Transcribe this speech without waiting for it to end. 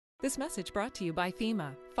This message brought to you by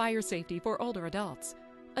FEMA, Fire Safety for Older Adults.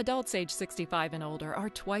 Adults age 65 and older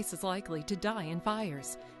are twice as likely to die in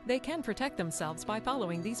fires. They can protect themselves by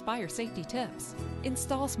following these fire safety tips.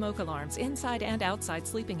 Install smoke alarms inside and outside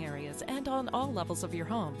sleeping areas and on all levels of your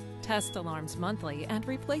home. Test alarms monthly and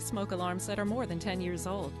replace smoke alarms that are more than 10 years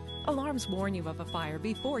old. Alarms warn you of a fire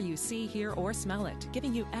before you see, hear, or smell it,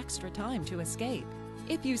 giving you extra time to escape.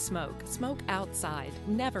 If you smoke, smoke outside,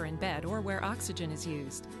 never in bed or where oxygen is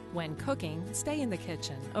used. When cooking, stay in the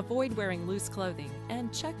kitchen, avoid wearing loose clothing,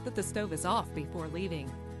 and check that the stove is off before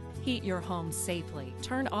leaving. Heat your home safely.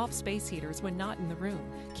 Turn off space heaters when not in the room.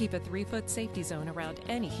 Keep a 3-foot safety zone around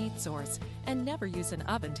any heat source, and never use an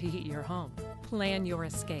oven to heat your home. Plan your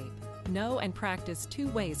escape. Know and practice 2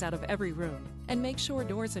 ways out of every room, and make sure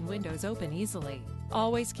doors and windows open easily.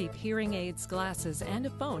 Always keep hearing aids, glasses, and a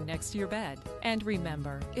phone next to your bed. And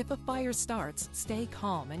remember, if a fire starts, stay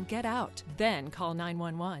calm and get out. Then call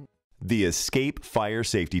 911. The Escape Fire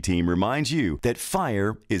Safety Team reminds you that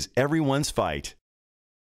fire is everyone's fight.